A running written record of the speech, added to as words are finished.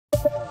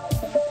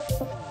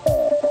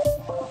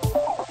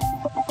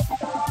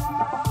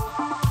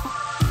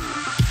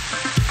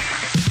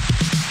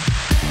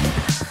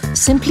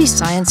Simply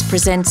Science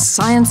presents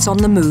Science on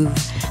the Move,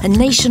 a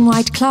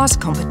nationwide class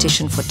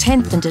competition for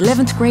 10th and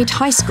 11th grade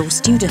high school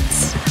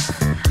students.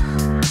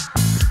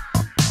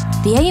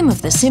 The aim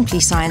of the Simply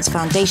Science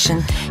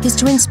Foundation is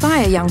to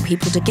inspire young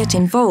people to get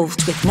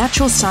involved with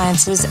natural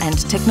sciences and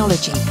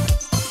technology.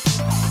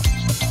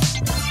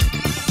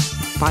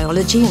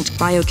 Biology and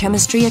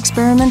biochemistry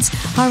experiments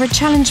are a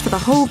challenge for the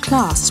whole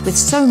class with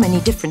so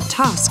many different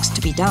tasks to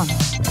be done.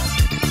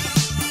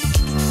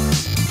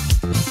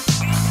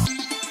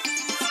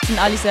 Sind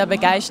alle sehr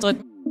begeistert.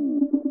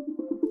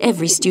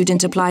 Every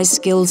student applies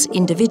skills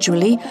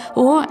individually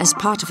or as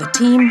part of a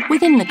team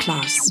within the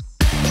class.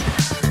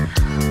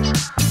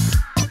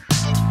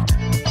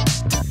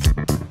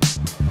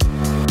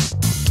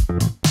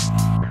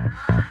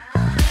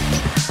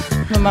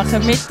 Wir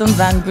machen mit und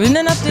wollen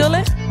gewinnen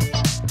natürlich.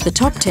 The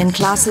top 10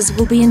 classes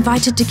will be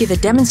invited to give a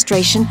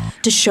demonstration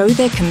to show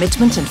their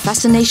commitment and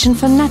fascination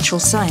for natural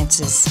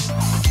sciences.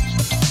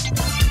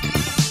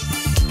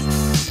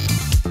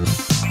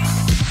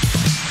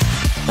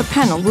 A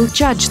panel will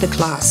judge the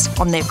class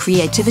on their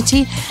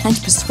creativity and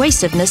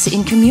persuasiveness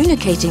in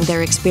communicating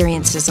their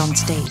experiences on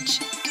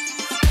stage.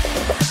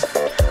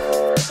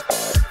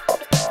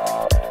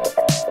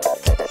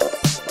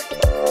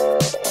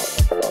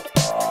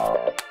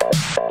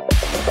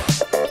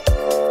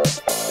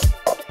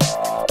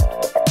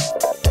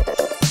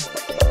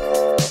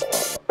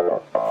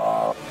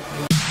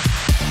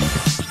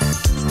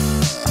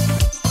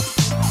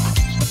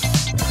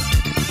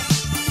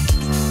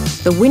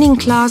 The winning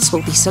class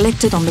will be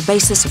selected on the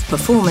basis of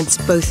performance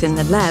both in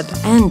the lab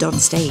and on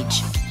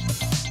stage.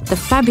 The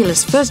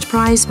fabulous first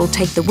prize will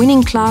take the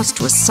winning class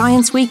to a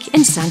Science Week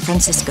in San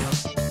Francisco.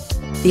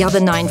 The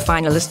other 9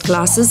 finalist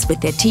classes with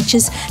their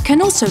teachers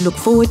can also look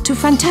forward to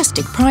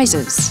fantastic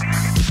prizes.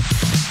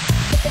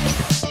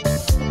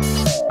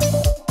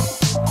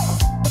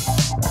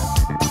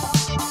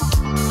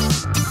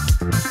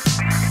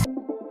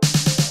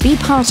 Be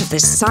part of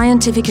this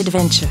scientific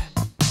adventure.